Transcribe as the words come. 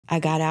I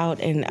got out,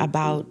 and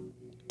about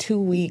 2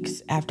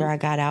 weeks after I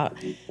got out,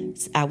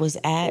 I was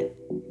at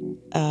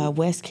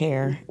West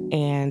Care,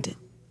 and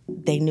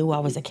they knew I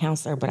was a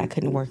counselor, but I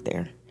couldn't work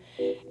there.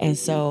 And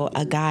so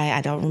a guy,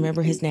 I don't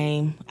remember his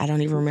name, I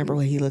don't even remember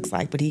what he looks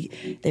like, but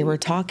they were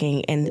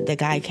talking, and the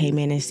guy came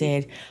in and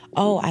said,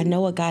 "Oh, I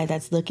know a guy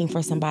that's looking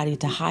for somebody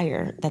to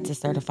hire that's a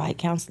certified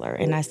counselor."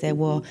 And I said,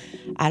 "Well,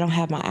 I don't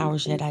have my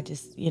hours yet. I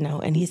just,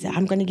 and he said,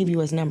 "I'm going to give you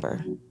his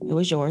number. It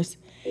was yours."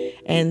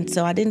 And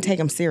so I didn't take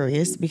him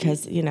serious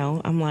because,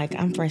 I'm like,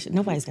 I'm fresh.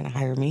 Nobody's going to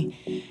hire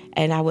me.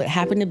 And I would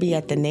happen to be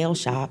at the nail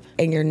shop,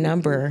 and your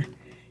number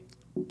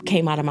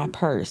came out of my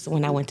purse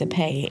when I went to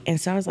pay. And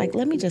so I was like,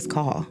 let me just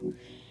call.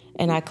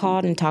 And I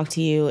called and talked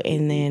to you,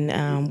 and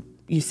then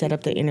you set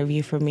up the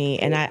interview for me.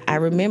 And I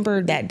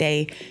remember that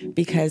day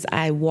because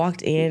I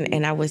walked in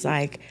and I was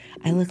like,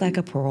 I looked like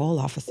a parole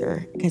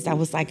officer because I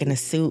was like in a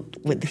suit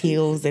with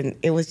heels, and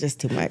it was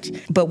just too much.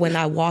 But when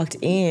I walked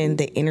in,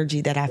 the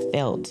energy that I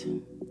felt,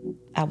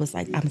 I was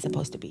like, I'm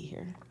supposed to be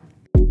here.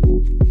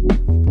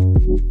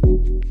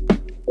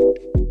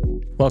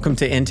 Welcome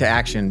to Into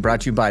Action, brought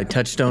to you by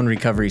Touchstone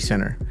Recovery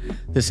Center.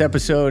 This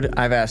episode,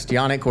 I've asked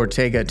Yannick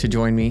Ortega to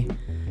join me.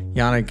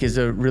 Yannick is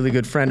a really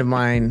good friend of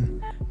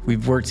mine.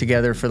 We've worked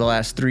together for the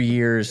last 3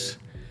 years.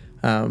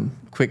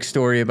 Quick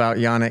story about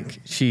Yannick.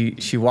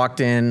 She walked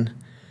in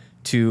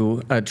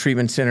to a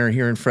treatment center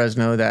here in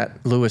Fresno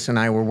that Lewis and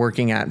I were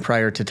working at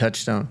prior to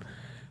Touchstone.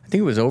 I think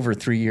it was over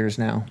 3 years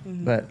now.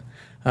 Mm-hmm. But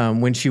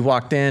when she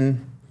walked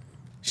in,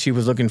 she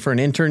was looking for an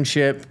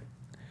internship.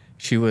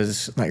 She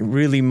was like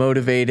really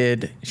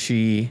motivated.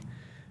 She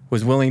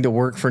was willing to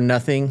work for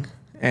nothing.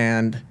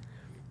 And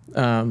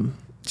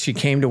she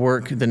came to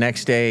work the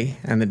next day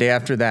and the day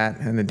after that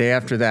and the day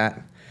after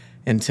that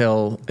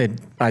until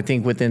I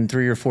think within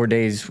 3 or 4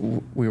 days,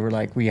 we were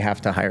like, we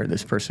have to hire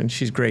this person.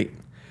 She's great.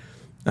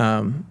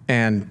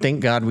 And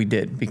thank God we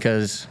did,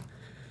 because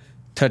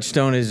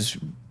Touchstone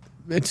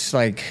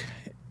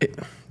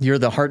you're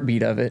the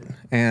heartbeat of it.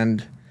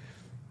 And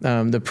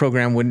the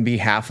program wouldn't be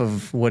half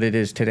of what it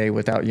is today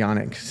without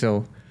Yannick.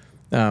 So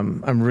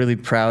I'm really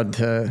proud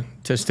to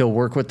still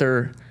work with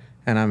her,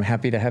 and I'm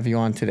happy to have you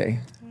on today.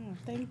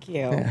 Thank you.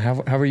 Yeah,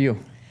 how are you?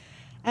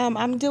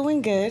 I'm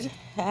doing good.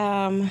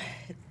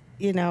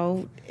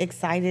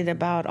 Excited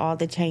about all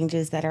the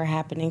changes that are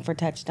happening for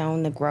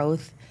Touchstone, the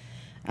growth,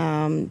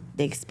 the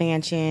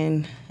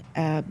expansion,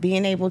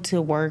 being able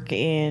to work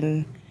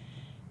in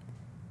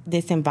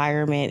this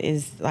environment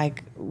is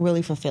like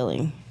really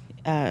fulfilling.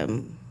 I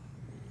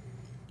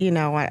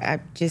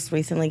just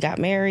recently got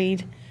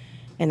married,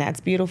 and that's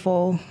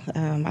beautiful.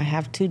 I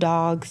have 2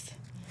 dogs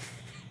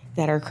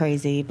that are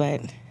crazy,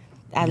 but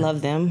I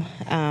love them.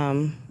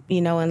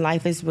 And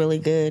life is really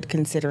good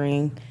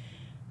considering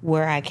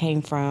where I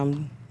came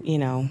from,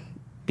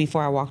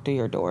 before I walked through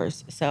your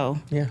doors. So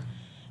yeah,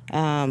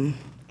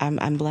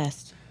 I'm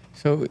blessed.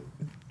 So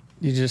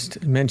you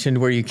just mentioned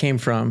where you came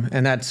from,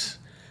 and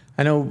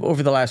I know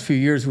over the last few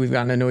years we've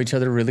gotten to know each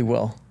other really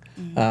well.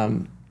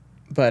 Mm-hmm.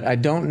 But I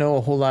don't know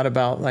a whole lot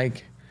about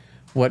like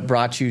what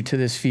brought you to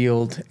this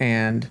field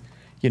and,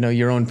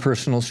 your own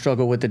personal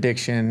struggle with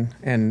addiction.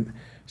 And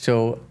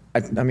so,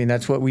 I mean,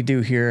 that's what we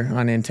do here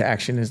on Into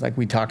Action, is like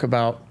we talk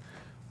about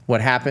what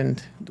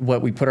happened,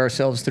 what we put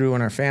ourselves through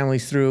and our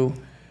families through,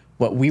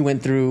 what we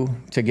went through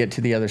to get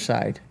to the other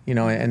side,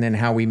 and then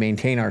how we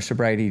maintain our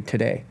sobriety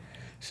today.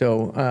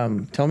 So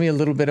tell me a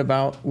little bit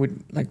about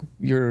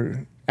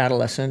your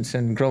adolescence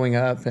and growing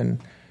up, and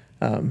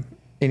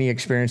any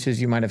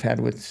experiences you might have had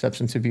with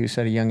substance abuse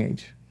at a young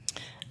age.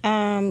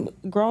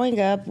 Growing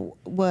up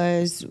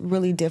was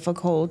really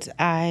difficult.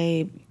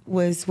 I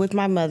was with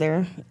my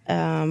mother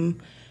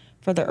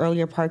for the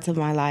earlier parts of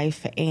my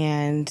life,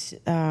 and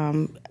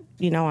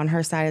on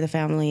her side of the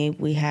family,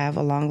 we have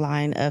a long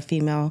line of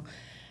female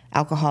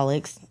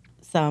alcoholics,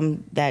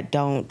 some that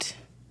don't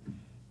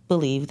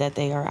believe that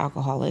they are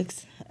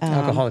alcoholics.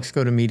 Alcoholics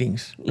go to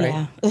meetings,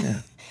 right?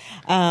 Yeah.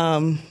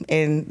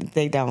 And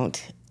they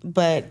don't.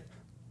 But,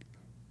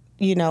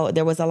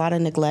 there was a lot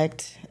of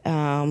neglect,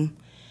 a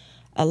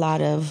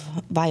lot of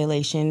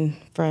violation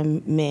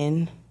from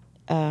men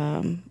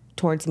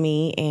towards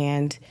me.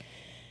 And,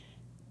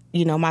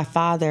 my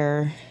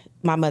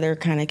mother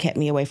kind of kept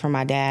me away from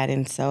my dad.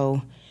 And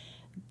so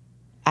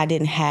I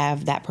didn't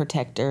have that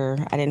protector.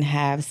 I didn't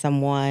have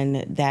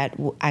someone that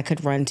I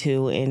could run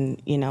to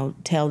and,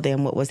 tell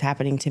them what was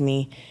happening to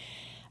me.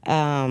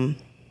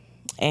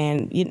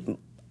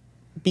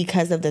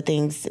 Because of the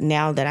things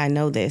now that I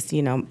know this,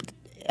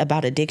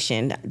 about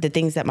addiction, the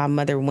things that my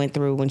mother went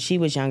through when she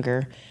was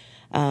younger,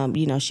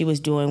 she was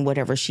doing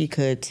whatever she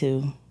could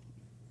to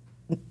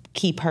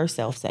keep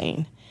herself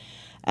sane.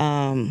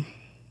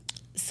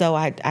 So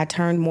I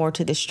turned more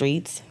to the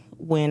streets.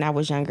 When I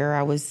was younger,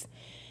 I was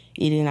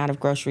eating out of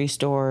grocery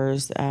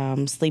stores,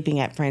 sleeping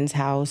at friends'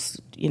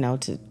 house,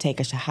 to take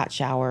a hot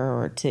shower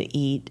or to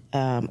eat,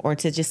 or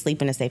to just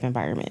sleep in a safe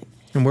environment.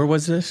 And where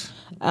was this?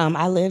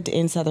 I lived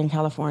in Southern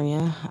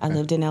California. I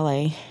lived in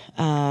L.A.,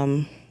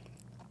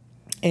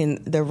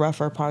 in the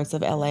rougher parts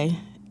of L.A.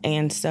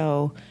 And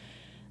so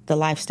the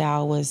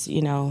lifestyle was,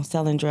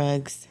 selling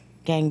drugs,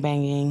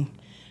 gangbanging.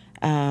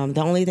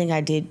 The only thing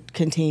I did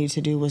continue to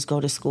do was go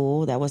to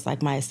school. That was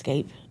like my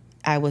escape.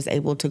 I was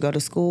able to go to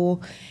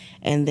school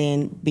and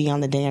then be on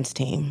the dance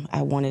team.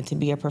 I wanted to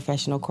be a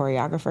professional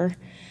choreographer.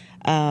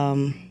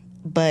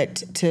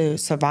 But to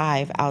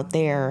survive out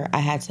there, I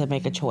had to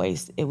make a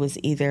choice. It was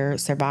either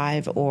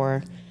survive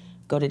or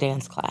go to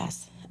dance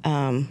class.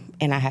 And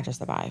I had to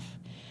survive.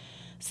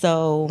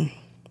 So,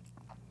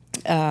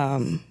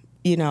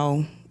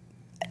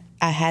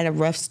 I had a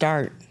rough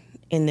start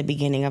in the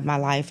beginning of my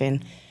life.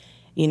 And,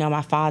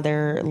 my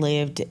father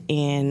lived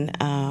in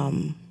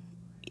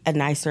a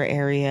nicer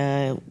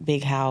area,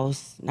 big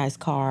house, nice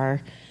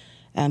car.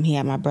 He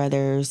had my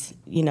brothers.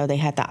 They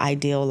had the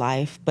ideal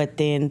life. But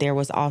then there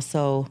was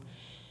also,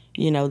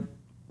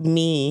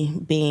 me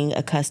being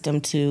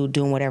accustomed to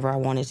doing whatever I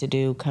wanted to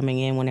do, coming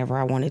in whenever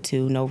I wanted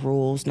to, no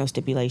rules, no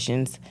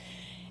stipulations.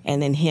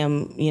 And then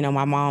him, me and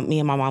my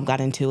mom got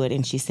into it,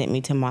 and she sent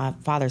me to my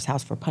father's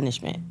house for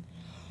punishment.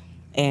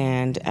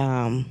 And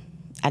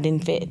I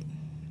didn't fit.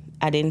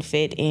 I didn't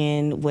fit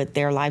in with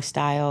their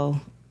lifestyle,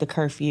 the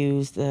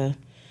curfews, the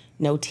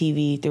no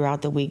TV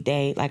throughout the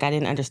weekday. Like, I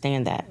didn't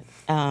understand that.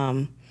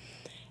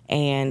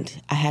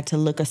 And I had to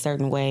look a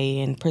certain way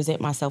and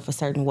present myself a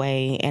certain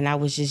way. And I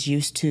was just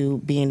used to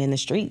being in the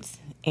streets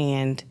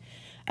and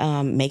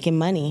making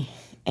money.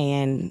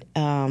 And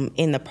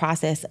in the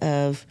process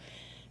of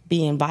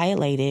being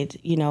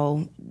violated,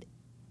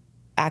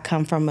 I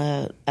come from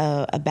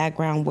a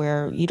background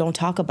where you don't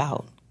talk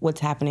about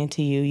what's happening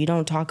to you. You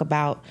don't talk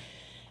about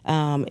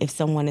if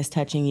someone is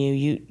touching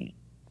you.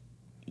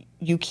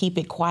 You keep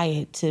it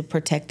quiet to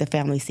protect the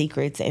family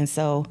secrets. And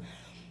so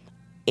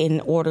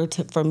in order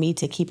for me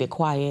to keep it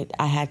quiet,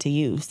 I had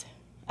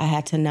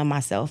to numb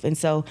myself. And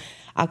so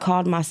I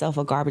called myself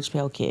a garbage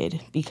pail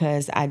kid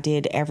because I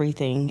did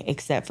everything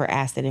except for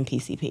acid and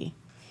PCP.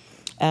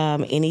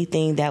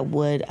 Anything that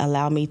would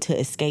allow me to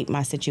escape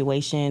my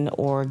situation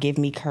or give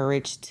me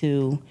courage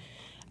to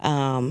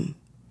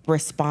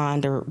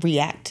respond or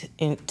react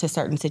to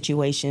certain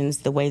situations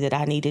the way that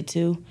I needed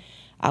to,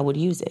 I would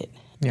use it.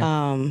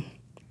 Yeah.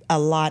 A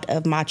lot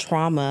of my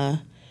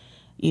trauma,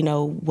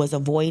 was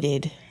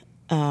avoided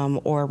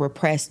or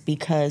repressed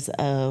because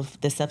of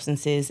the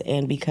substances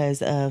and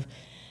because of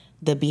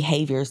the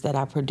behaviors that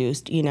I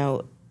produced.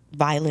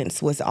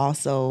 Violence was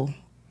also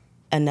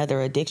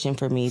another addiction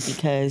for me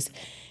because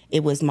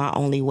it was my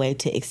only way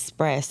to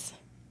express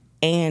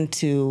and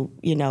to,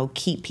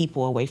 keep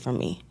people away from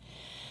me.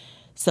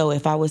 So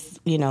if I was,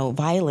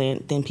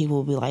 violent, then people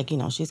would be like,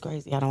 she's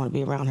crazy. I don't want to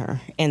be around her.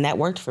 And that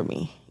worked for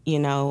me,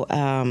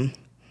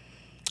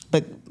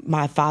 But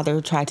my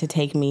father tried to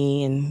take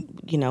me and,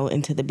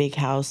 into the big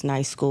house,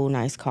 nice school,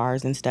 nice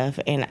cars and stuff.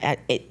 And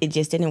it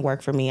just didn't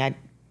work for me.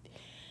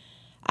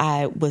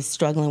 I was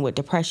struggling with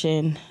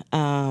depression.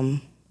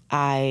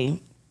 I,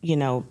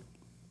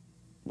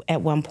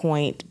 at one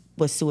point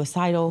was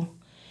suicidal.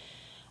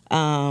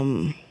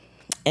 And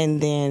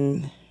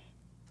then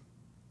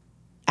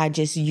I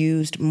just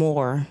used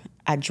more.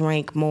 I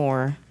drank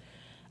more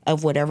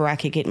of whatever I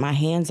could get my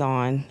hands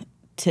on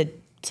to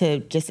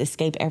just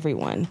escape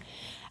everyone.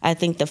 I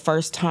think the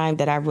first time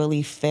that I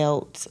really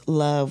felt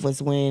love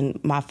was when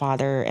my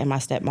father and my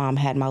stepmom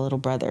had my little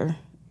brother.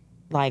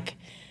 Like,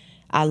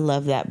 I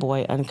loved that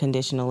boy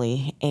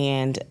unconditionally.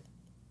 And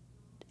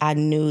I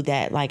knew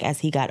that, like, as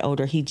he got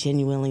older, he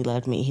genuinely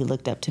loved me. He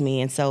looked up to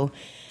me. And so...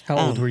 How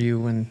old were you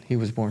when he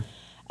was born?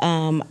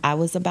 I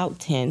was about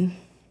 10,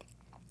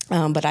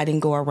 but I didn't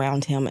go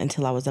around him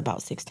until I was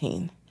about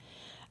 16.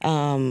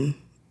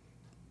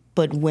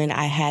 But when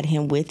I had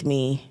him with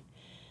me,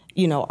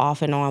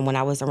 off and on, when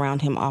I was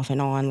around him off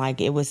and on, like,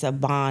 it was a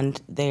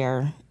bond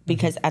there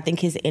because I think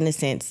his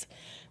innocence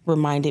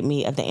reminded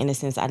me of the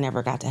innocence I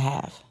never got to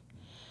have.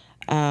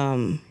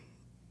 And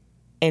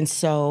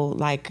so,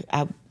 like,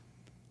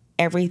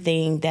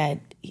 everything that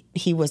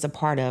he was a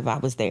part of, I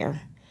was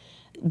there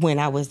when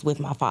I was with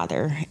my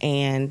father.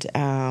 And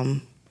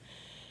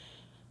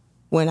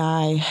when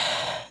I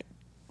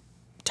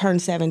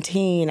turned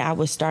 17, I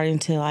was starting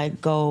to, like,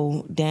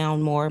 go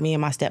down more. Me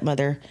and my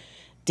stepmother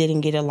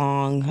didn't get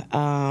along.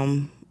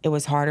 It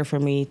was harder for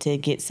me to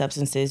get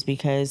substances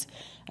because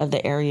of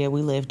the area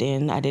we lived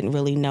in. I didn't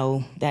really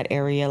know that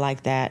area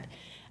like that.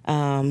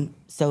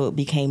 So it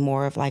became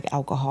more of like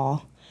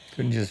alcohol.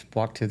 Couldn't just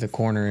walk to the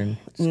corner and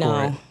score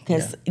No,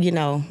 because,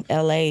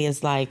 LA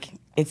is like,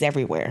 it's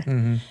everywhere.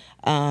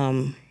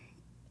 Mm-hmm.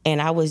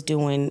 And I was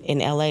in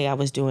LA, I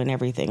was doing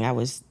everything. I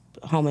was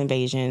home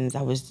invasions.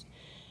 I was,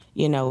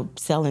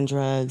 selling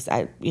drugs.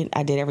 I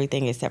did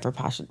everything except for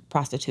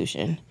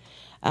prostitution.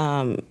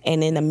 And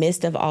in the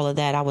midst of all of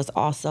that, I was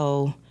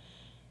also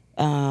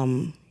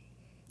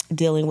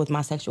dealing with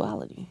my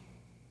sexuality.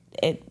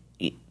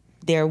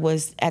 There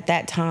was, at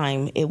that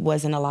time, it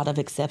wasn't a lot of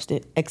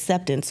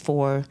acceptance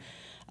for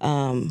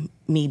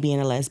me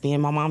being a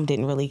lesbian. My mom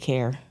didn't really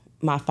care.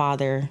 My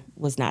father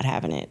was not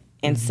having it.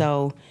 And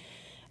so...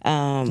 you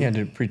had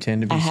to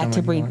pretend to be someone. I had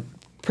to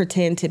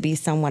pretend to be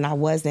someone I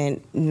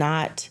wasn't,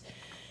 not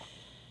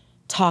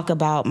talk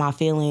about my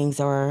feelings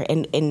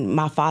and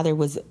my father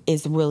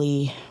is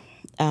really,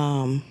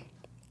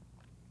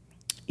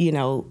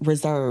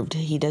 reserved.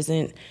 He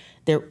doesn't,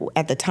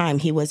 at the time,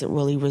 he wasn't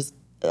really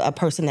a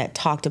person that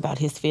talked about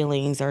his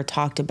feelings or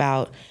talked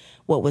about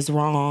what was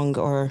wrong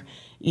or,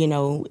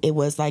 it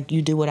was like,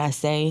 you do what I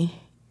say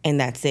and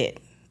that's it.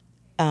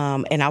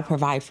 And I'll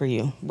provide for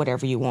you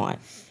whatever you want.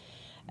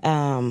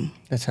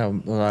 That's how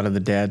a lot of the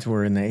dads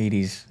were in the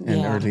 80s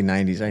and early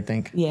 90s, I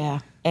think. Yeah.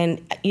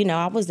 And,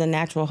 I was a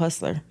natural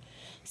hustler.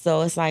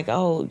 So it's like,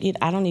 oh,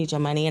 I don't need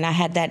your money. And I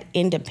had that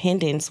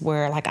independence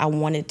where, like, I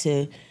wanted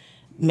to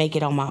make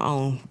it on my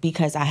own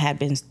because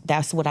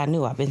that's what I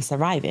knew. I've been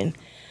surviving.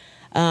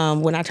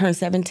 When I turned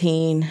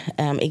 17,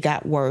 it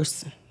got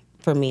worse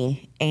for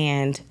me.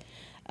 And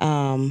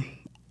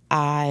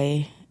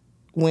I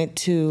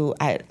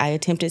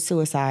attempted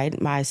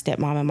suicide. My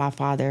stepmom and my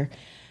father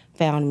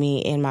found me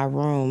in my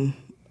room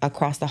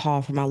across the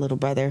hall from my little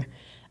brother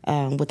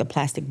with a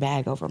plastic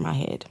bag over my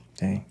head.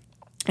 Dang.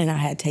 And I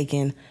had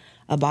taken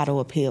a bottle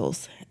of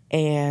pills.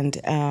 And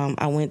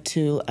I went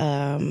to,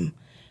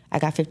 I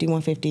got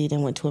 5150,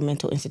 then went to a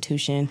mental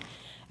institution.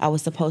 I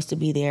was supposed to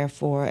be there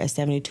for a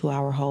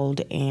 72-hour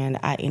hold, and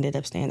I ended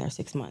up staying there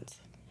 6 months.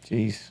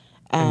 Jeez.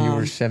 And you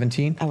were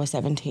 17? I was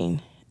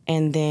 17.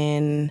 And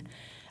then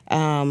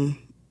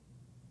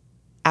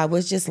I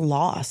was just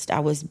lost. I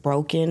was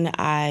broken.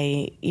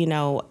 I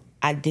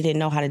didn't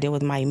know how to deal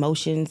with my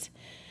emotions.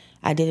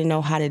 I didn't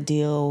know how to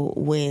deal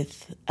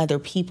with other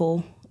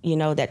people,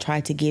 that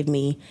tried to give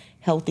me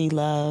healthy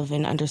love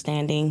and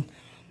understanding.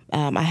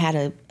 I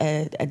had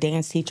a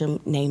dance teacher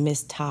named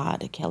Miss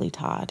Todd, Kelly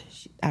Todd.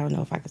 I don't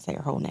know if I could say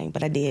her whole name,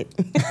 but I did.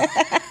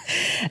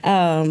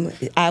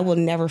 I will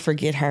never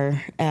forget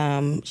her.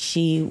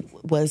 She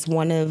was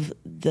one of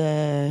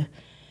the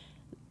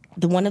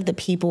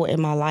people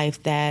in my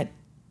life that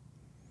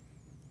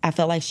I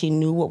felt like she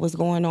knew what was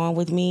going on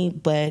with me,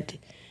 but,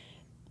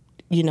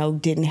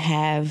 didn't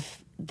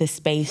have the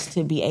space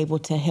to be able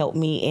to help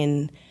me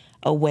in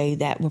a way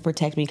that would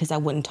protect me because I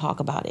wouldn't talk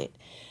about it.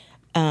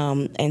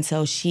 And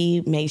so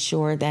she made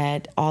sure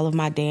that all of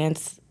my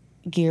dance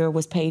gear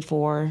was paid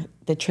for,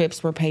 the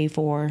trips were paid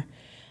for,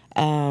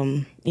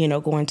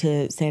 going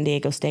to San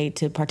Diego State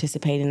to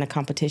participate in the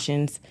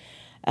competitions.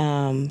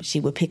 She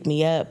would pick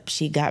me up.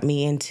 She got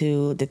me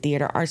into the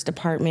theater arts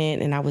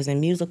department, and I was in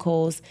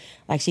musicals.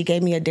 Like, she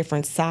gave me a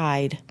different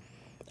side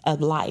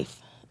of life.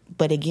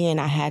 But again,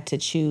 I had to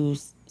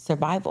choose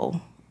survival.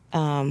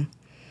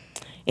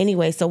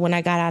 Anyway, so when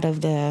I got out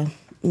of the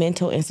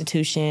mental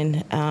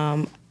institution,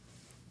 my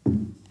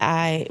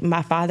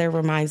father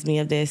reminds me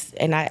of this,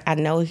 and I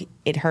know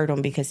it hurt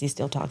him because he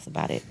still talks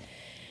about it.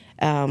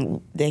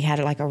 They had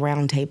like a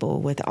round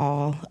table with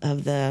all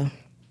of the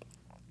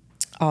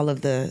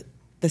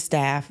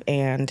staff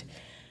and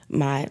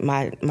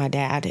my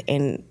dad,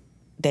 and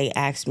they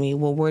asked me,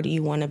 well, where do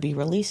you want to be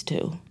released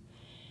to?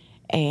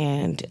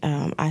 And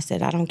I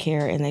said, I don't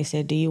care. And they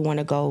said, do you want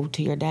to go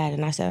to your dad?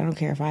 And I said, I don't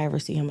care if I ever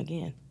see him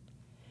again.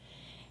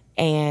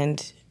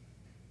 And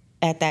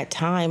at that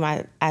time,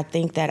 I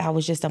think that I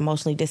was just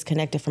emotionally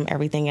disconnected from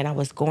everything, and I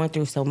was going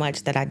through so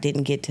much that I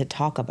didn't get to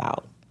talk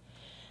about.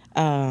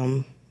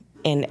 And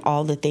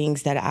all the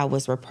things that I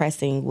was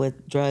repressing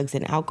with drugs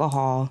and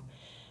alcohol,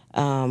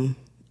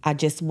 I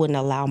just wouldn't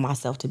allow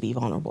myself to be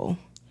vulnerable.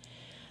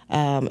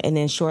 And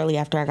then shortly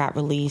after I got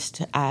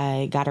released,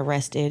 I got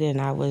arrested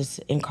and I was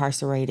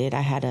incarcerated.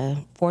 I had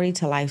a 40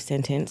 to life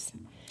sentence.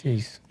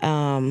 Jeez.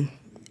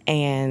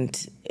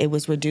 And it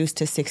was reduced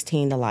to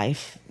 16 to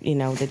life.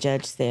 The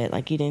judge said,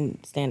 like, you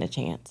didn't stand a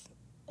chance.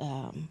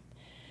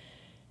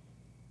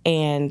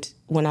 And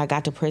when I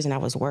got to prison, I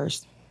was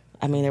worse.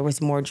 I mean, there was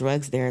more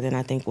drugs there than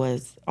I think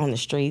was on the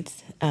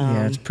streets.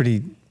 Yeah, it's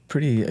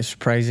pretty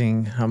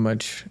surprising how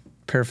much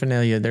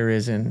paraphernalia there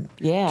is in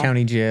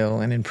county jail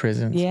and in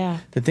prisons. Yeah.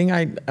 The thing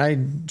I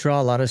draw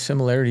a lot of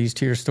similarities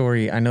to your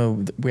story. I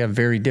know we have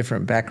very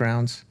different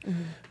backgrounds,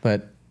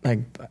 but like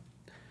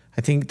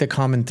I think the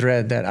common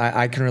thread that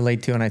I can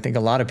relate to, and I think a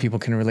lot of people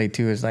can relate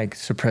to, is like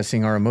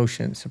suppressing our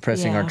emotions,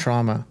 suppressing our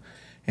trauma,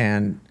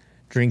 and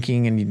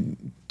drinking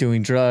and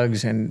doing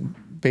drugs and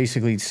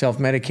basically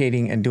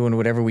self-medicating and doing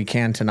whatever we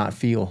can to not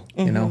feel,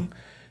 and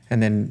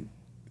then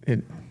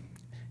it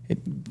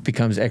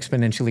becomes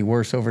exponentially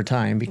worse over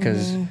time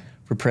because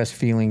repressed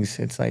feelings,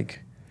 it's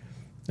like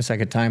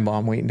a time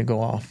bomb waiting to go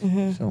off.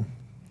 So,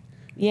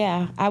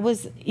 yeah, I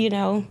was,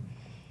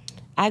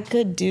 I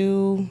could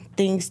do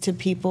things to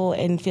people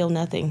and feel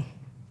nothing,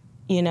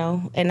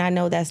 and I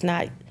know that's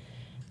not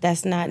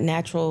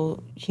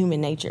natural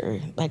human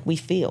nature. Like, we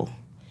feel.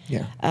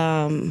 Yeah.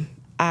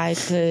 I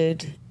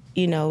could,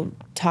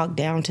 talk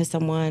down to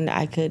someone.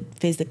 I could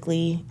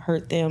physically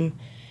hurt them,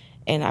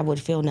 and I would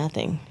feel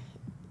nothing.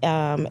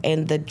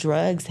 And the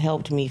drugs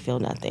helped me feel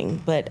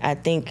nothing. But I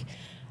think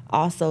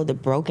also the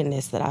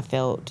brokenness that I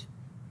felt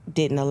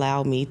didn't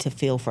allow me to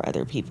feel for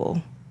other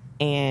people.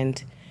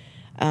 And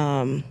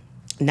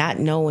not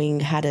knowing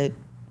how to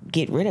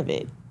get rid of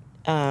it.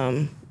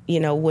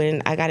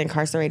 When I got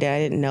incarcerated, I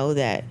didn't know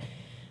that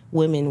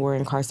women were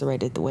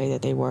incarcerated the way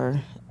that they were.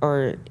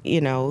 or,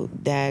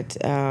 that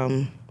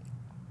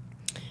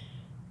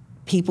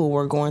people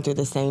were going through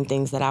the same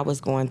things that I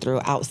was going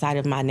through outside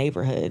of my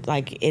neighborhood.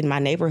 Like in my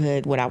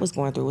neighborhood, what I was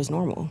going through was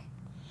normal.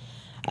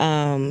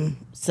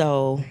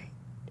 So,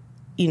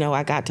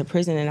 I got to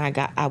prison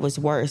and I was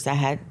worse. I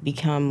had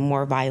become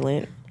more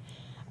violent.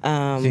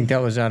 I think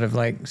that was out of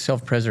like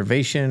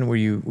self-preservation. Were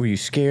you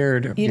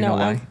scared?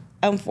 Why?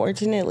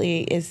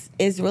 Unfortunately,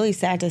 it's really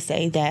sad to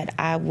say that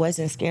I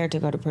wasn't scared to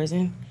go to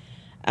prison.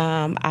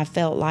 I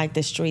felt like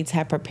the streets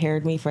had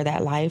prepared me for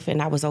that life,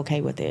 and I was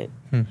okay with it.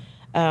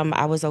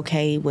 I was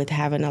okay with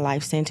having a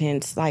life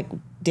sentence. Like,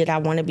 did I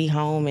want to be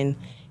home and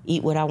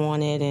eat what I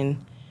wanted?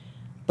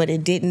 But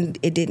it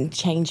didn't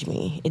change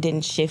me. It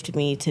didn't shift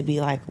me to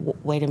be like,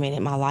 wait a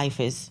minute, my life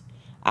is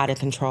out of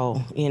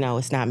control.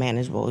 It's not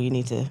manageable. You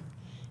need to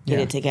get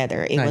it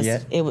together.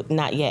 It was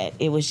not yet.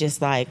 It was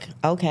just like,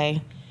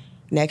 okay,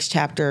 next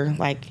chapter.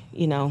 Like,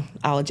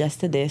 I'll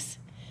adjust to this.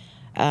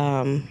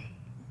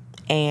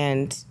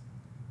 And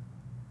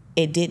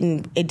it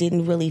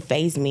didn't really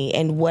faze me,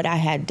 and what I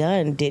had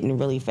done didn't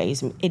really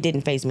faze me. It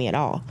didn't faze me at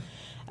all.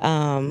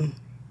 And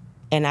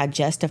I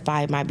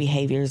justified my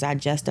behaviors. I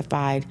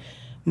justified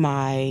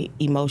my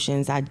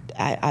emotions.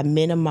 I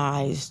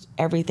minimized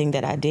everything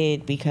that I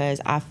did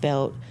because I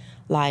felt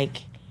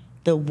like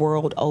the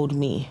world owed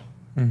me,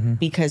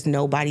 because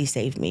nobody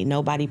saved me,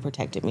 nobody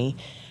protected me,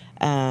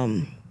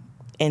 and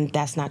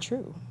that's not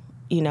true.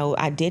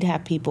 I did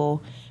have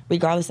people.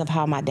 Regardless of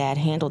how my dad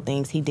handled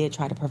things, he did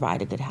try to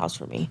provide a good house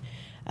for me.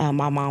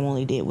 My mom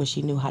only did what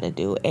she knew how to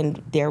do.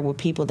 And there were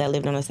people that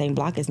lived on the same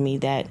block as me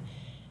that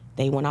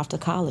they went off to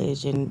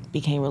college and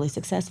became really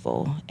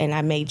successful. And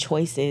I made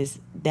choices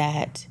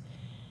that,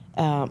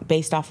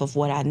 based off of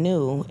what I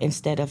knew,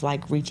 instead of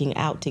like reaching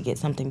out to get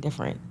something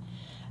different.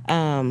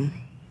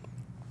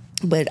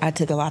 But I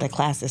took a lot of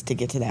classes to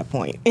get to that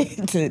point,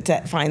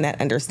 to find that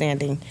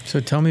understanding. So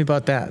tell me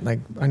about that. Like,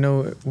 I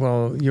know,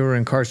 you were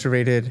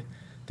incarcerated.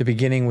 The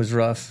beginning was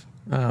rough,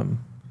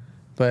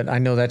 but I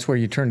know that's where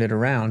you turned it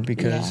around,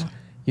 because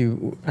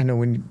I know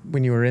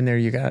when you were in there,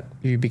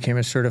 you became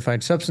a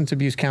certified substance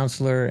abuse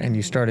counselor, and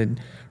you started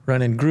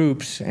running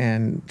groups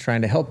and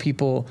trying to help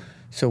people.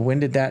 So when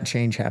did that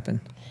change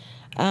happen?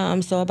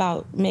 So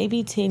about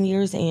maybe 10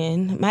 years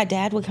in, my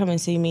dad would come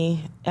and see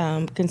me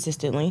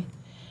consistently.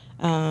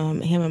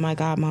 Him and my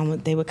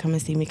godmom, they would come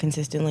and see me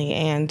consistently,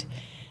 and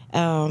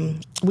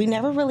we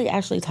never really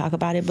actually talk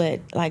about it, but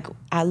like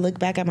I look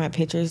back at my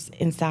pictures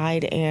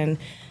inside, and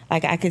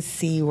like I could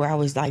see where I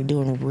was like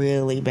doing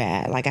really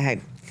bad. Like I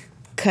had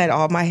cut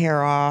all my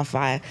hair off.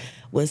 I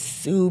was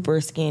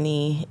super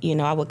skinny.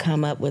 I would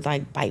come up with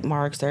like bite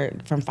marks or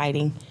from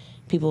fighting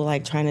people,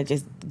 like trying to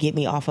just get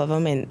me off of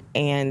them.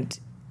 And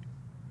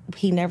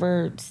he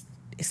never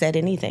said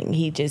anything.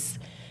 He just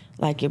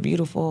like, you're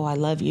beautiful. I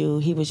love you.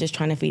 He was just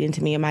trying to feed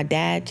into me. And my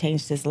dad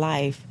changed his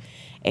life.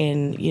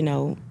 And,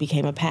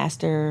 became a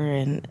pastor,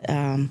 and,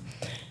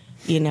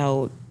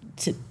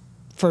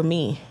 for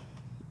me,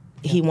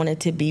 he wanted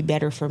to be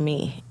better for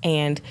me.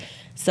 And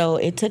so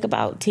it took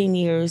about 10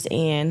 years.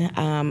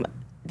 And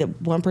the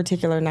one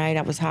particular night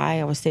I was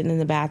high, I was sitting in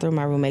the bathroom,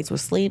 my roommates were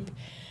asleep,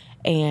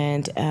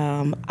 and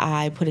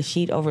I put a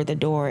sheet over the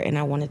door, and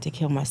I wanted to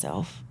kill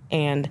myself.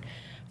 And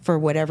for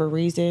whatever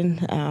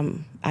reason,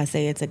 I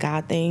say it's a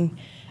God thing,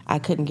 I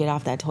couldn't get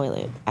off that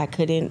toilet. I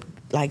couldn't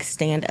like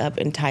stand up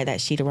and tie that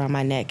sheet around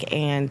my neck.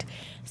 And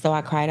so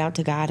I cried out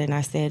to God, and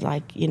I said,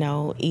 like,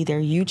 either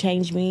you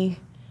change me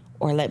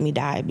or let me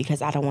die,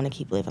 because I don't want to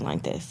keep living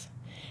like this.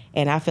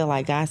 And I feel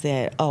like God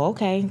said, oh,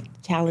 okay,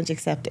 challenge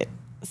accepted.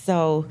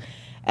 So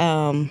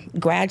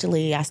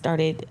gradually I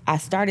started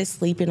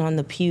sleeping on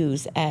the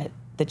pews at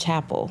the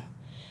chapel.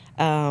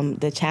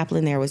 The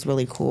chaplain there was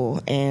really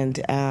cool. And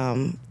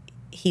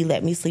he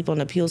let me sleep on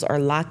the pews, or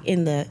lock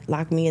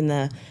me in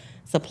the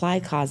supply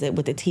closet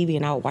with the TV,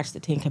 and I would watch the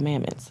 10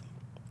 Commandments.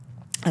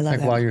 I love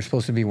that. Like while you're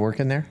supposed to be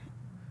working there?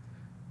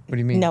 What do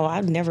you mean? No, I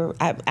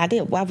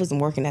did. Well, I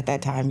wasn't working at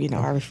that time.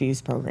 I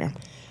refused program.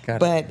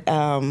 Got it.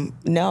 But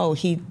no,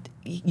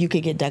 you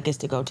could get ducats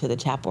to go to the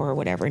chapel or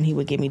whatever, and he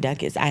would give me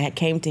ducats. I had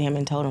came to him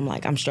and told him,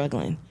 like, I'm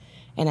struggling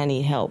and I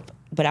need help.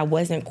 But I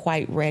wasn't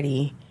quite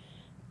ready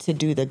to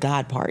do the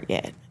God part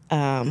yet.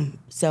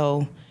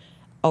 So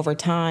over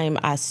time,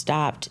 I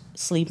stopped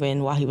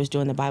sleeping while he was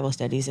doing the Bible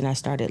studies, and I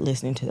started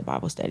listening to the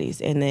Bible studies.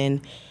 And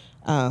then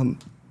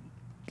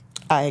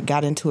I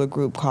got into a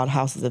group called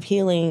Houses of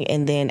Healing.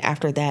 And then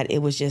after that, it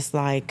was just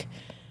like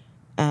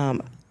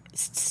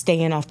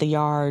staying off the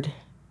yard,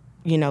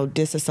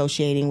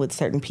 disassociating with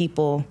certain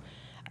people,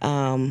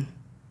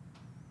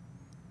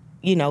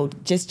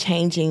 just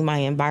changing my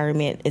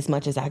environment as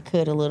much as I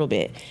could a little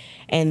bit.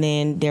 And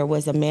then there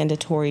was a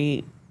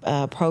mandatory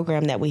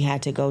program that we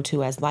had to go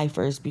to as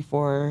lifers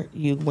before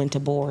you went to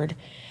board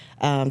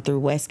through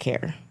West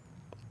Care.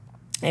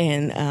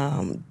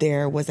 And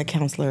there was a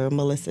counselor,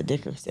 Melissa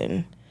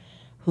Dickerson,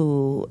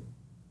 who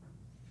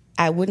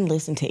I wouldn't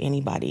listen to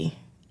anybody.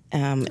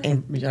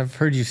 And I've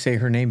heard you say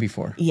her name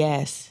before.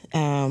 Yes.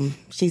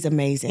 She's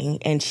amazing.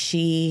 And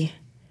she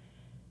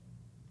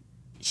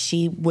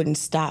she wouldn't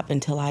stop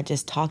until I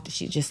just talked.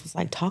 She just was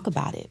like, talk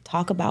about it.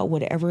 Talk about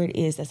whatever it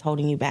is that's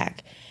holding you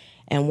back.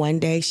 And one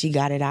day she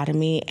got it out of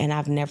me, and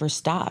I've never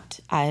stopped.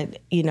 I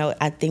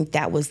think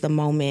that was the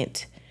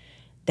moment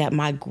that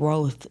my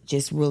growth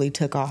just really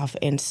took off.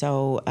 And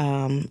so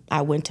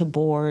I went to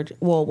board.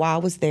 Well, while I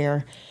was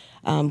there,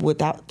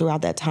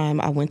 throughout that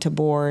time, I went to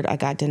board. I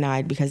got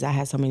denied because I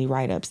had so many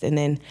write-ups. And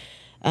then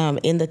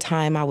in the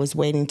time I was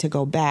waiting to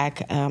go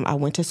back, I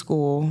went to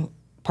school,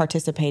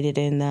 participated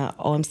in the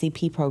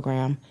OMCP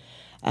program,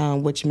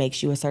 which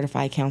makes you a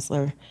certified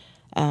counselor.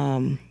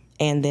 And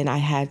then I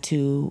had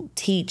to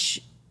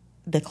teach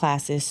the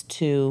classes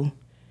to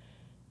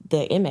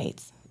the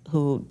inmates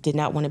who did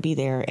not want to be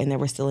there and they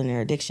were still in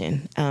their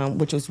addiction,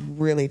 which was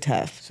really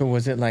tough. So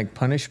was it like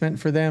punishment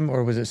for them,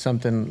 or was it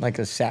something like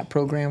a SAT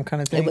program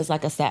kind of thing? It was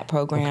like a SAT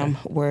program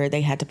where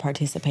they had to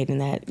participate in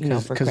that, for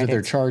credits. Because of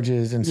their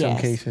charges in some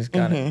cases.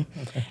 Got it.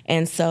 Okay.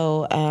 And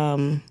so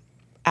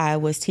I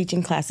was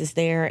teaching classes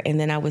there, and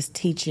then I was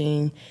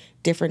teaching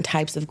different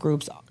types of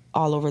groups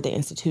all over the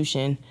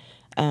institution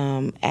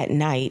at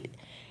night.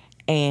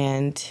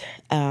 And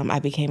I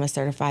became a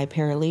certified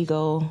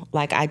paralegal.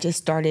 Like, I just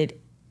started,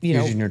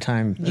 using your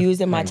time.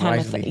 Using my time.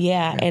 Wisely.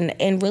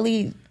 And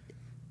really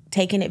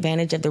taking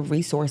advantage of the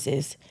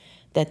resources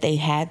that they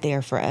had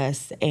there for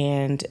us.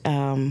 And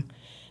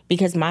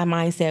because my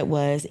mindset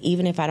was,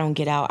 even if I don't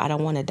get out, I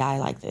don't want to die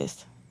like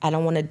this. I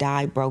don't want to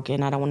die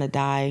broken. I don't want to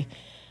die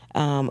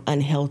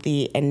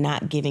unhealthy and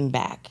not giving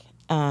back.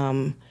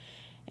 And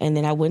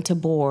then I went to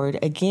board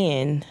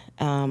again.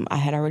 I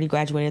had already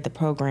graduated the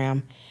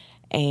program,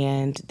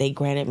 and they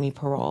granted me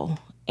parole.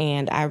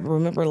 And I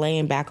remember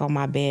laying back on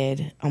my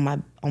bed, on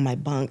my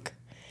bunk,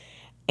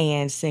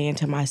 and saying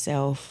to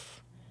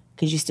myself,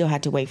 because you still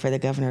had to wait for the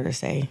governor to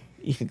say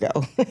you could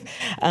go.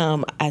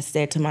 I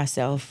said to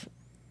myself,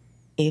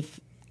 if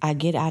I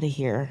get out of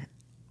here,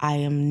 I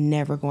am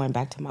never going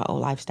back to my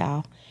old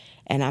lifestyle,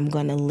 and I'm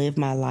going to live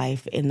my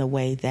life in the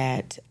way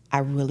that I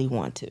really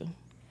want to.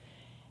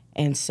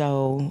 And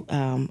so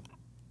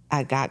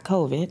I got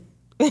COVID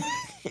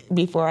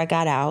before I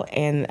got out,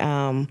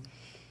 and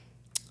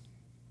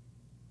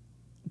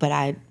but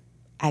I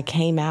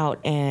came out,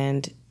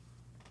 and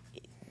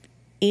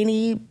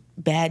any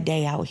bad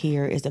day out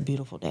here is a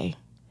beautiful day.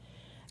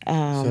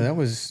 So that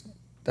was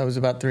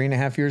about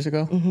 3.5 years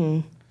ago?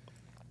 Mm-hmm.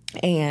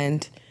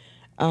 And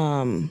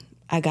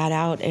I got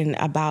out, and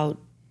about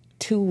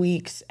 2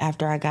 weeks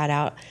after I got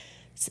out,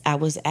 I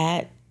was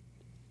at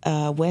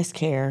West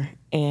Care,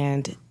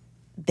 and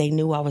they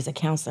knew I was a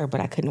counselor,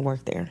 but I couldn't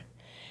work there.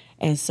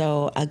 And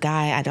so a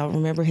guy, I don't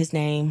remember his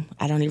name,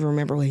 I don't even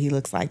remember what he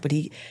looks like, but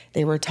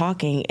they were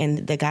talking,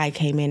 and the guy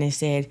came in and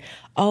said,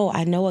 oh,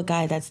 I know a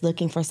guy that's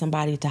looking for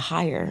somebody to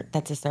hire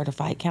that's a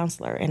certified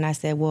counselor. And I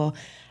said, well,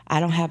 I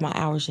don't have my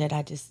hours yet,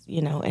 I just,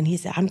 and he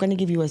said, I'm going to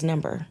give you his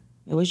number.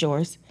 It was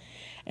yours.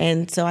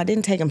 And so I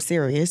didn't take him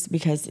serious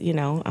because,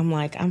 I'm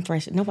like, I'm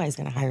fresh, nobody's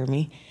going to hire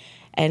me.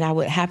 And I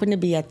would happen to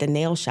be at the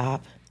nail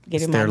shop.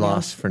 It's their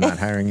loss for not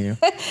hiring you.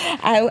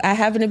 I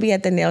happened to be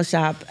at the nail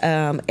shop,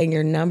 and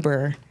your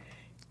number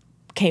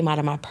came out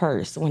of my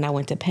purse when I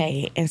went to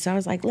pay. And so I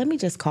was like, let me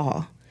just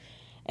call.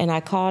 And I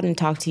called and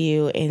talked to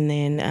you, and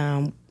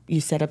then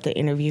you set up the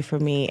interview for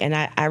me. And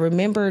I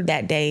remember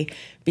that day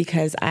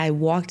because I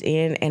walked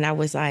in and I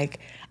was like,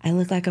 I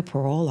look like a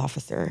parole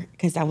officer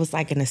because I was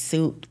like in a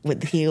suit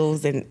with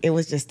heels, and it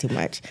was just too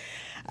much.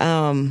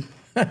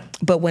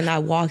 But when I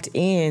walked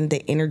in,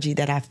 the energy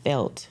that I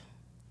felt,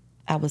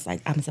 I was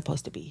like, I'm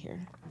supposed to be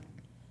here.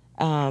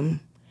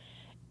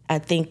 I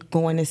think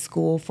going to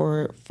school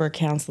for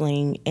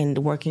counseling and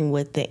working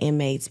with the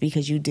inmates,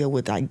 because you deal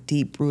with like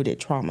deep-rooted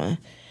trauma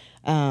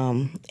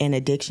and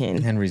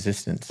addiction. And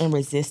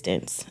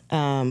resistance.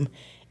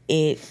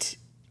 It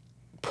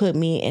put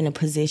me in a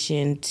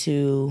position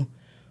to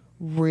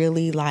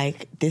really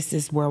this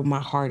is where my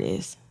heart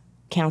is.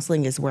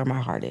 Counseling is where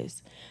my heart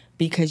is,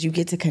 because you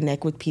get to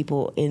connect with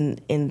people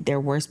in their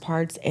worst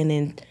parts, and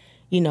then,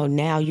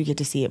 now you get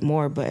to see it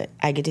more, but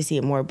I get to see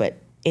it more, but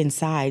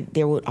inside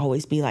there would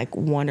always be like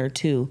one or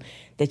two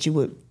that you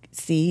would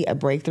see a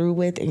breakthrough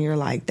with, and you're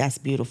like, that's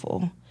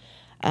beautiful.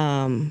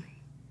 And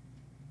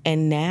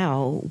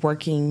now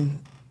working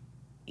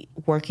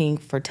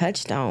for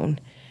Touchstone,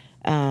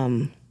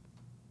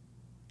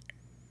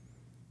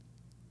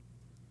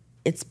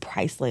 it's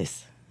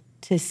priceless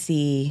to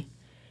see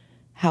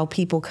how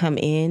people come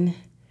in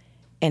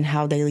and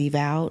how they leave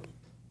out,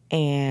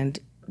 and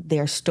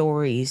their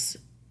stories,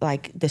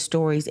 like the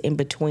stories in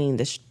between,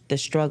 the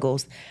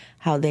struggles,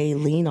 how they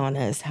lean on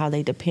us, how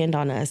they depend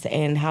on us,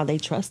 and how they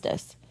trust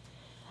us.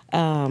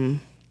 I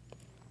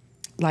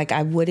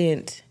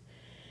wouldn't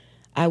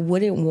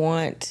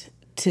want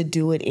to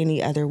do it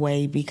any other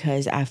way,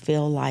 because I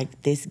feel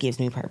like this gives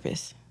me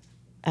purpose.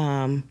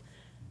 A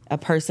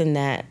person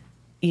that,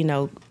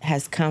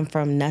 has come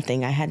from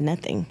nothing, I had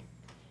nothing,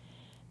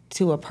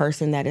 to a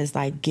person that is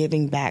like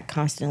giving back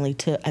constantly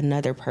to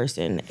another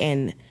person,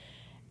 and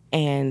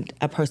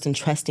a person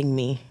trusting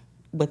me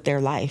with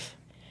their life.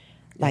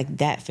 Like,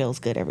 that feels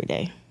good every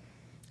day.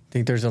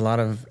 think there's a lot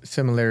of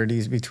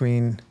similarities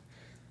between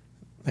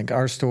like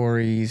our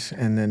stories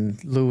and then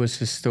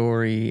Lewis's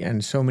story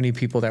and so many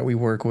people that we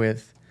work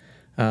with,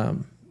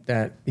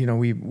 that, you know,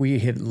 we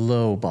hit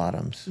low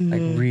bottoms,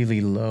 like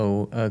really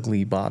low,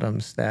 ugly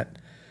bottoms that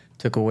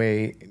took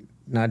away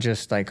not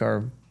just like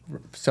our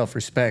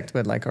self-respect,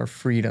 but like our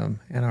freedom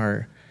and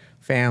our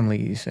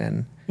families.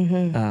 And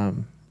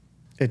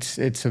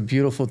it's a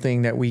beautiful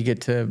thing that we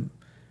get to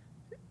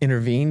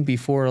intervene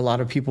before a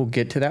lot of people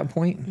get to that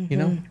point, you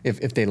know,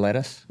 if they let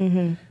us.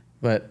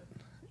 But,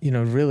 you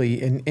know,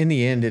 really in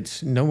the end,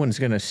 it's no one's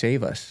going to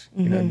save us.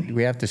 You know,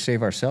 we have to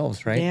save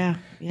ourselves, right? Yeah.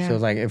 So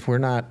like if we're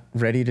not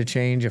ready to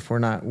change, if we're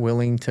not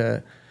willing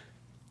to,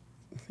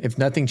 if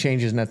nothing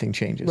changes, nothing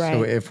changes. Right.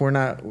 So if we're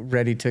not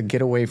ready to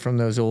get away from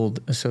those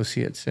old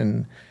associates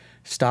and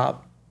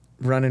stop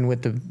running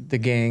with the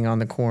gang on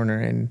the corner,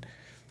 and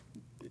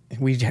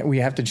we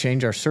have to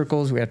change our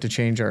circles, we have to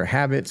change our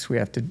habits, we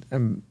have to,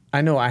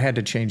 I know I had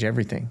to change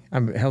everything.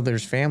 Hell,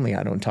 there's family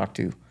I don't talk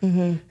to.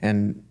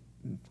 And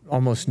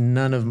almost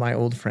none of my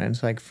old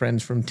friends, like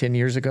friends from 10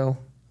 years ago,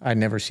 I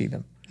never see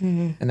them.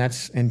 And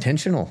that's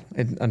intentional,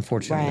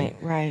 unfortunately.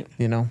 Right.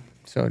 You know,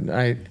 so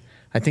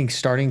I think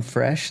starting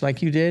fresh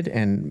like you did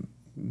and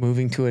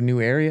moving to a new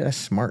area, that's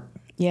smart.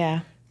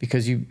 Yeah.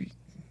 Because you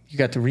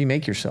got to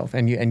remake yourself,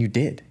 and you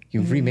did.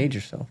 You remade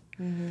yourself.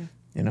 You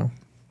know,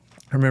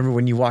 I remember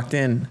when you walked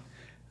in,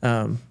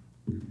 I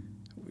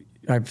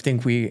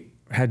think we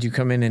had you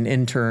come in and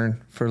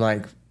intern for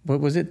like, what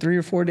was it, 3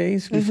 or 4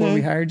 days before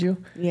we hired you?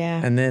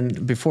 Yeah. And then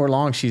before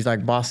long, she's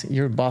like,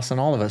 you're bossing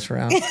all of us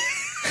around.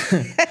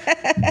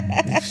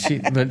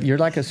 But you're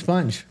like a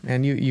sponge,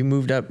 and you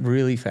moved up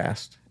really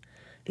fast.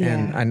 Yeah.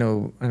 And I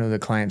know the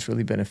clients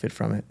really benefit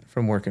from it,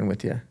 from working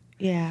with you.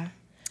 Yeah.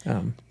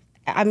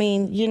 I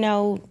mean, you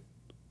know,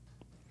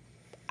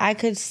 I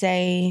could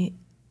say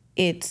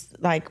it's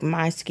like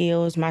my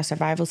skills, my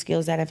survival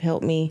skills that have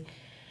helped me.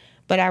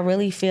 But I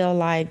really feel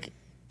like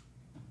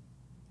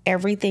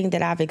everything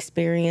that I've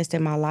experienced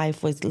in my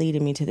life was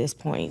leading me to this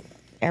point.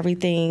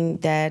 Everything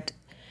that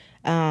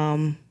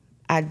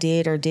I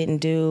did or didn't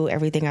do,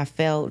 everything I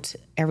felt,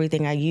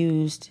 everything I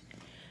used,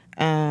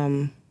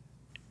 every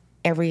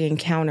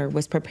encounter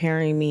was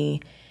preparing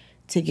me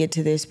to get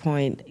to this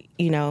point.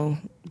 You know,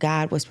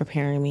 God was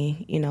preparing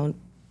me. You know,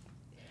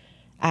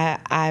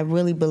 I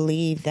really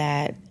believe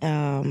that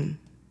I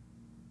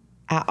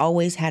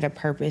always had a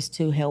purpose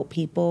to help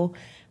people,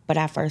 but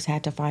I first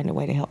had to find a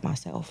way to help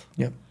myself.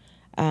 Yep.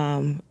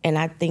 And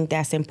I think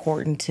that's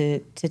important to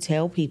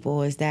tell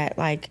people, is that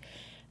like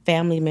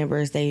family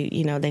members, they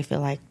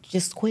feel like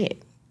just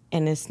quit.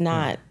 And it's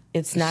not,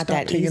 it's not Stop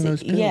that taking easy.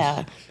 those pills.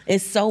 Yeah.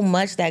 It's so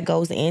much that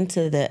goes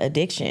into the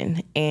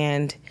addiction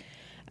and,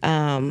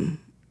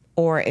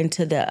 or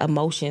into the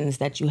emotions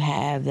that you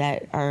have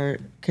that are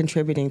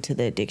contributing to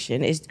the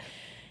addiction.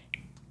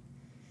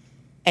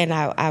 And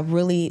I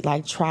really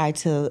like try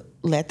to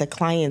let the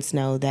clients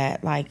know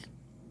that like,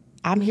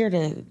 I'm here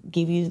to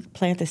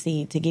plant the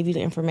seed, to give you the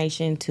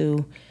information,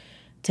 to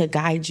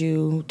guide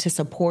you, to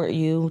support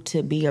you,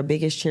 to be your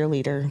biggest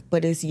cheerleader.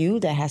 But it's you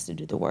that has to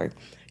do the work.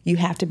 You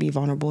have to be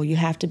vulnerable. You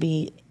have to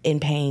be in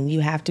pain. You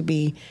have to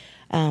be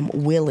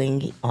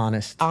willing,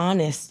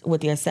 honest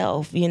with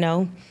yourself, you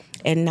know,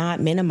 and not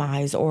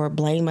minimize or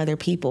blame other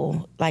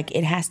people. Like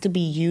it has to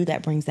be you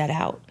that brings that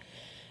out.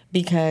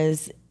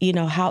 Because, you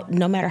know,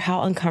 no matter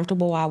how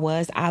uncomfortable I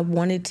was,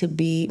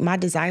 my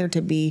desire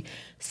to be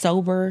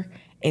sober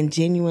and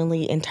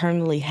genuinely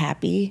internally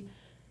happy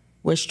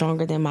was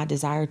stronger than my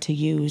desire to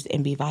use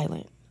and be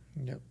violent.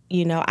 Yep.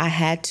 You know, I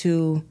had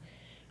to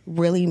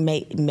really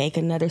make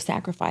another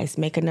sacrifice,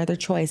 make another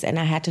choice, and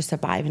I had to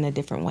survive in a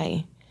different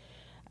way.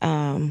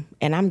 And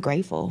I'm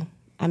grateful.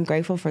 I'm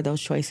grateful for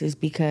those choices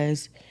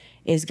because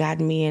it's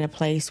gotten me in a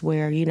place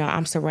where, you know,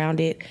 I'm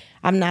surrounded.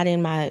 I'm not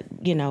in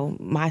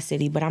my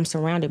city, but I'm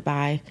surrounded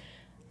by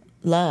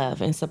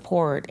love and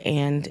support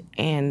and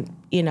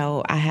you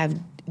know, I have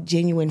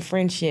genuine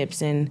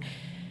friendships, and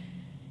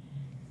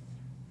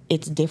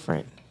it's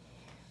different.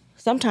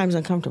 Sometimes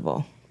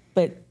uncomfortable,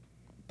 but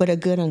a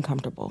good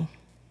uncomfortable.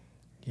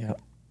 Yeah.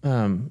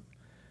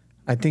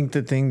 I think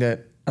the thing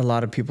that a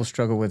lot of people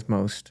struggle with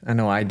most, I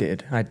know I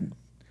did.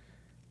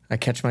 I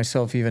catch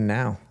myself even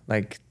now.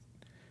 Like,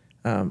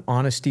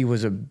 honesty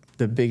was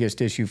the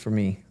biggest issue for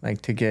me.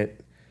 Like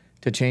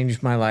to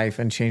change my life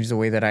and change the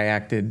way that I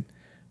acted.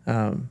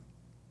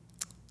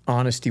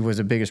 Honesty was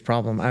the biggest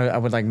problem. I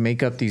would like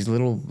make up these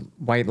little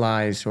white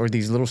lies or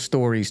these little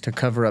stories to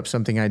cover up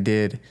something I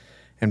did.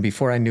 And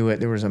before I knew it,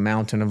 there was a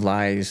mountain of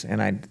lies,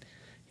 and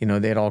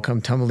they'd all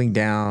come tumbling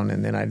down,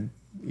 and then I'd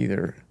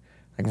either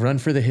like run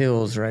for the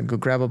hills, or I'd go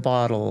grab a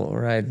bottle,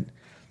 or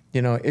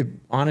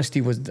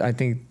honesty was, I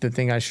think, the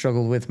thing I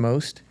struggled with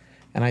most.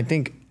 And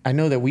I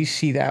know that we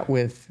see that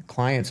with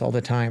clients all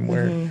the time,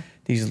 where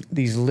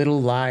these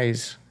little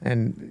lies,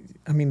 and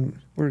I mean,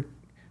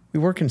 we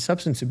work in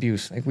substance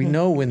abuse. Like we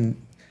know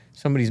when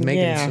somebody's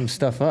making some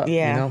stuff up, you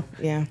know?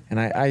 Yeah. And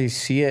I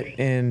see it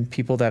in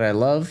people that I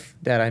love,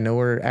 that I know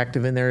are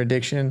active in their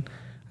addiction.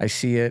 I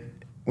see it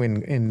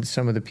in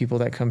some of the people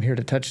that come here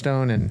to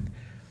Touchstone,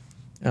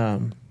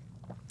 and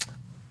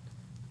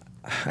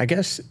I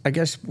guess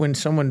when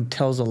someone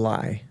tells a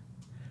lie,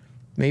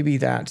 maybe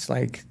that's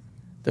like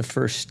the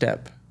first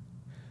step.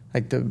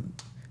 Like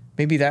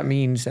maybe that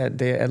means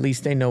that at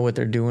least they know what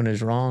they're doing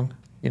is wrong,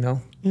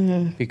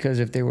 Mm-hmm. Because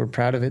if they were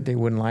proud of it, they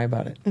wouldn't lie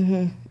about it.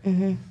 Mm-hmm.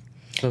 Mm-hmm.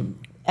 So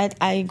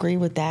I agree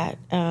with that.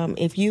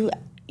 If you,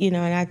 and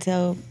I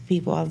tell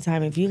people all the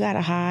time, if you got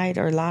to hide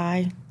or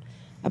lie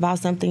about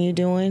something you're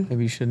doing,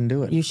 maybe you shouldn't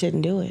do it. You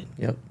shouldn't do it.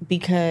 Yep.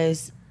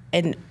 Because,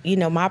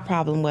 my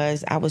problem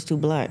was I was too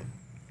blunt.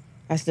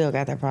 I still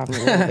got that problem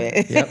a little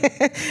bit.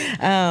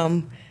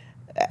 Yep.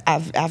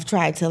 I've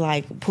tried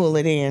to pull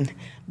it in,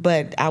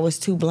 but I was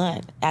too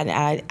blunt.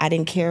 I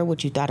didn't care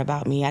what you thought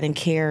about me. I didn't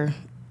care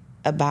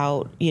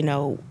about,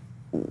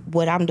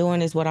 what I'm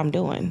doing is what I'm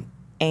doing.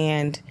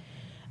 And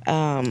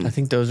I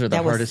think those are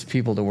the hardest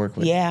people to work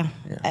with. Yeah.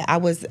 I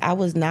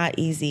was not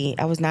easy.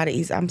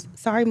 I'm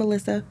sorry,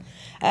 Melissa.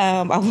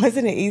 I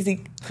wasn't an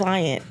easy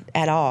client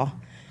at all.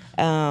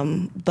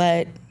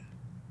 But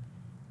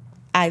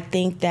I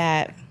think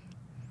that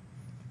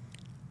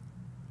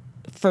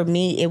for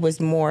me, it was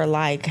more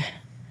like,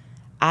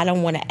 I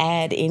don't want to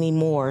add any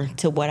more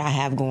to what I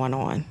have going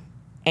on.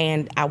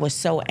 And I was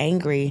so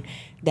angry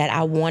that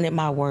I wanted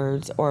my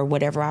words or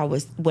whatever I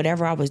was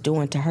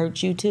doing to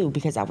hurt you too,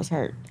 because I was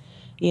hurt.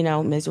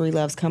 Misery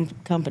loves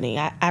company.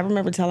 I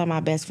remember telling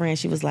my best friend,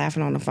 she was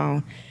laughing on the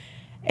phone,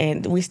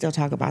 and we still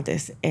talk about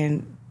this.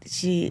 And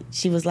she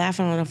was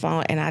laughing on the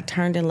phone, and I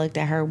turned and looked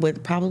at her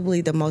with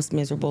probably the most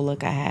miserable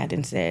look I had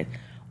and said,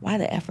 "Why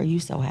the F are you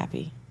so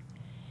happy?"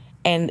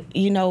 And,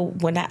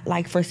 when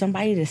for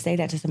somebody to say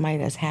that to somebody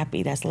that's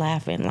happy, that's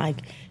laughing,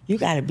 you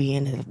got to be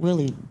in a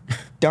really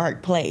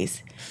dark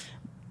place.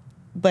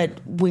 But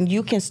when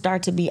you can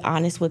start to be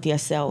honest with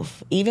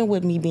yourself, even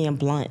with me being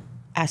blunt,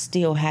 I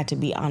still had to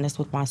be honest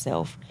with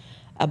myself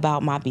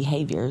about my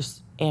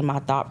behaviors and my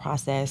thought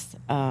process,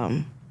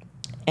 and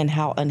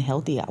how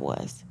unhealthy I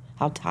was,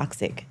 how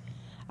toxic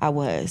I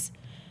was.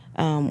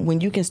 When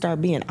you can start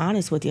being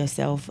honest with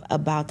yourself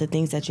about the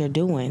things that you're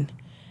doing,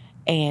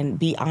 and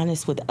be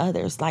honest with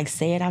others,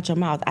 say it out your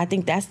mouth. I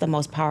think that's the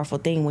most powerful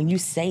thing, when you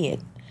say it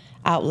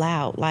out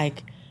loud,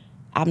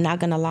 I'm not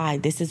going to lie,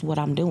 this is what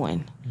I'm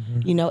doing.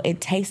 Mm-hmm.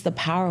 It takes the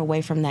power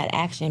away from that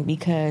action,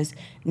 because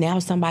now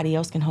somebody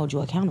else can hold you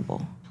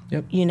accountable.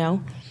 Yep.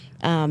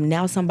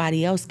 Now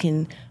somebody else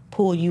can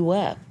pull you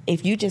up.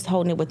 If you just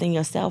holding it within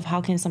yourself, how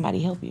can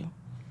somebody help you?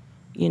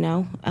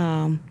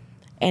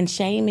 And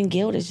shame and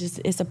guilt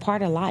it's a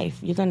part of life.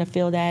 You're going to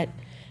feel that,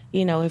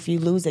 if you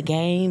lose a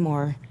game,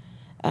 or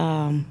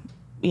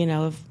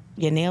if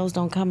your nails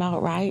don't come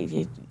out right,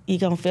 you're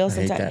going to feel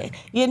some type,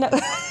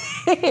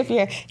 if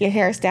your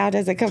hairstyle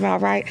doesn't come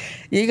out right,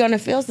 you're going to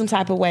feel some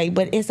type of way,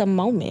 but it's a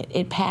moment.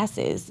 It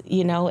passes,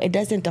 it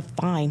doesn't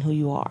define who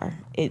you are.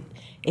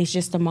 It's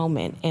just a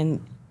moment.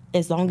 And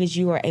as long as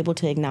you are able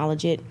to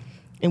acknowledge it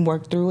and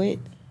work through it,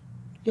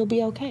 you'll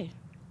be okay.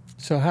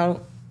 So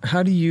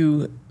how do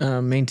you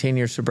maintain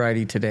your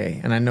sobriety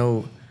today? And I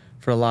know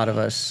for a lot of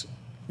us,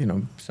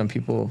 some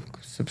people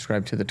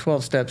subscribe to the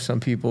 12 steps, some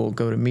people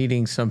go to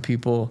meetings, some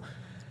people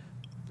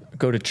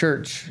go to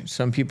church,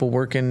 some people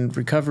work in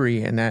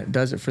recovery, and that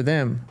does it for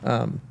them.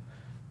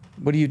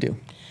 What do you do?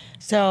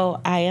 So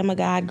I am a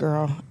God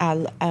girl.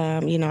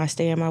 I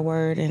stay in my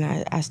word,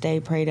 and I stay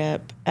prayed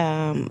up.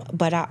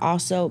 But I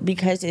also,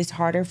 because it's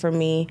harder for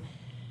me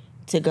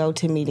to go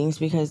to meetings,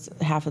 because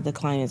half of the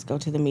clients go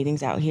to the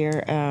meetings out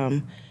here.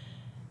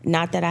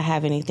 Not that I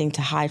have anything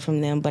to hide from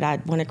them, but I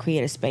want to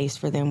create a space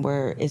for them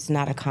where it's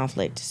not a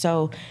conflict.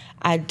 So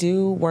I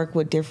do work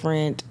with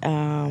different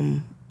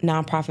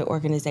nonprofit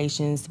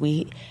organizations.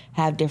 We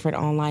have different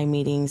online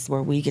meetings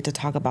where we get to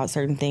talk about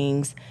certain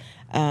things.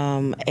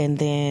 And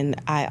then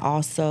I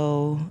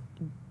also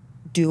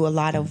do a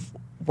lot of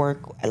work,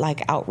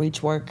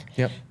 outreach work,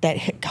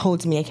 that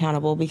holds me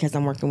accountable, because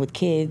I'm working with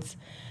kids.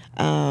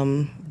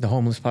 The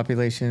homeless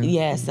population?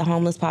 Yes, the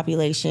homeless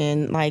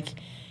population,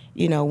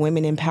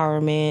 women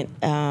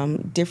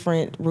empowerment,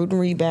 different Root and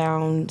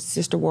Rebound,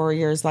 Sister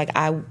Warriors.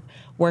 I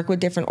work with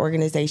different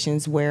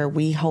organizations where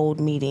we hold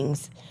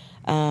meetings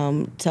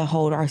to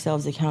hold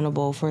ourselves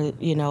accountable for,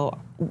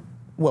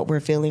 what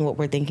we're feeling, what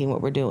we're thinking,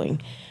 what we're doing.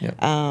 Yep.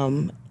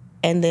 And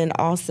then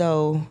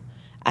also,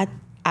 I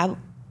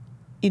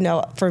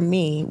for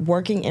me,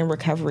 working in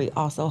recovery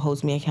also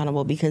holds me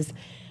accountable, because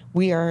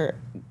we are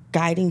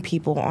guiding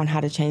people on how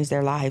to change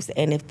their lives.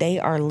 And if they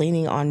are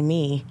leaning on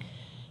me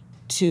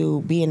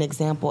to be an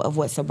example of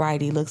what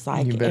sobriety looks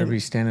like, you better be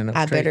standing up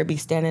straight. I better be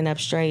standing up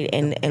straight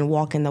and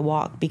walking the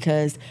walk,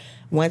 because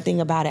one thing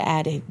about an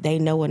addict, they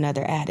know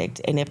another addict.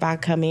 And if I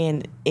come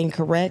in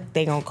incorrect,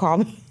 they gonna call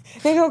me.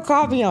 They gonna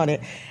call me on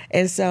it.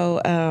 And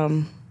so,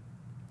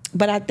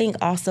 but I think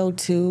also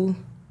too,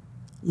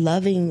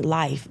 loving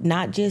life,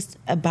 not just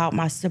about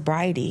my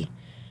sobriety,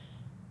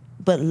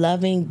 but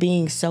loving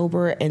being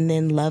sober, and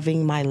then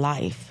loving my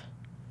life.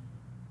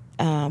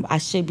 I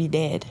should be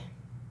dead,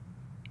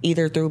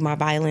 either through my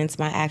violence,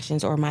 my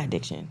actions, or my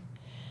addiction.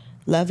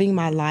 Loving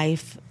my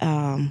life,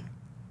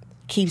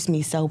 keeps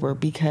me sober,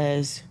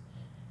 because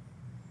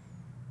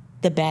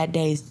the bad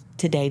days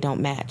today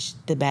don't match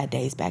the bad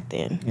days back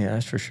then. Yeah,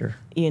 that's for sure.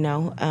 You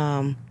know,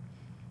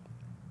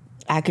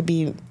 I could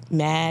be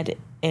mad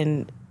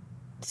and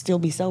still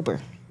be sober,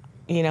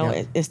 you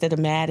know, instead of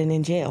mad and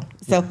in jail.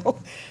 So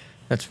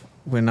that's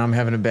when I'm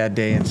having a bad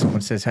day and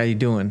someone says, "How you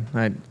doing?"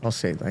 I'll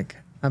say, like,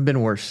 I've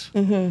been worse.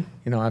 You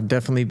know, I've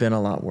definitely been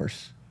a lot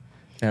worse.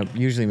 That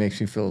usually makes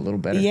me feel a little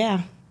better.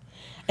 Yeah.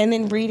 And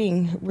then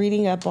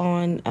reading up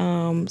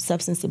on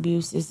substance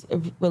abuse is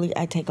really,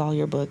 I take all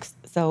your books.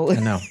 So I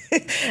know.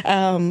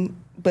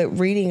 But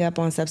reading up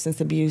on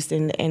substance abuse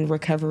and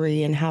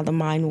recovery and how the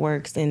mind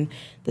works and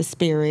the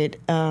spirit,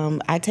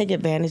 I take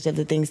advantage of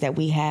the things that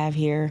we have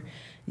here,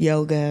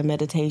 yoga,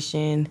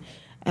 meditation,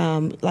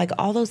 like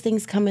all those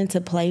things come into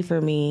play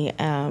for me.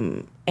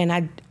 And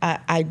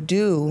I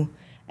do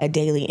a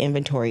daily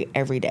inventory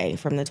every day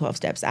from the 12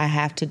 steps. I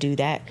have to do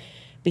that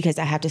because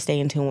I have to stay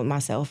in tune with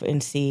myself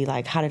and see,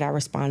 like, how did I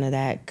respond to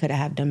that? Could I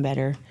have done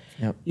better?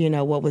 Yep. You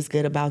know, what was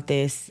good about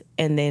this?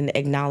 And then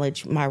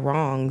acknowledge my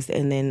wrongs,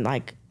 and then,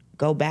 like,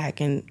 go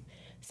back and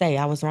say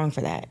I was wrong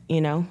for that,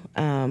 you know?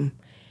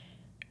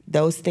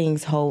 Those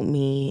things hold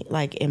me,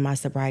 like, in my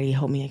sobriety,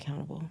 hold me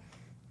accountable.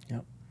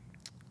 Yep.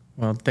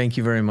 Well, thank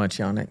you very much,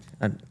 Yannick.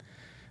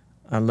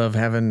 I love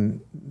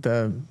having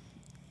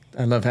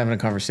a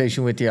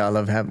conversation with you. I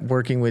love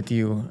working with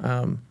you.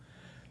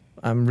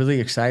 I'm really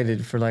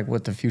excited for, like,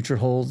 what the future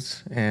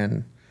holds,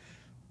 and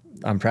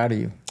I'm proud of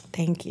you.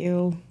 Thank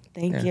you.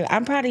 Thank you.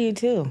 I'm proud of you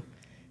too.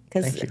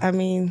 Because, I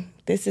mean,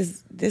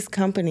 this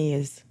company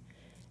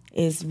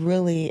is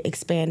really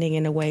expanding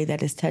in a way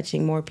that is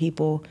touching more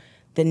people.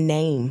 The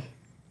name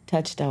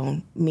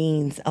Touchstone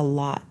means a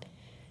lot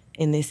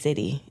in this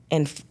city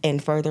and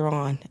further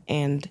on.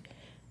 And,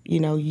 you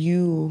know,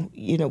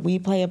 we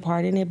play a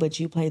part in it, but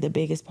you play the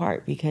biggest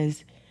part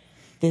because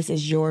this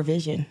is your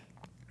vision.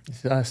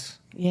 It's us.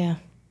 Yeah.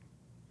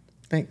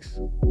 Thanks.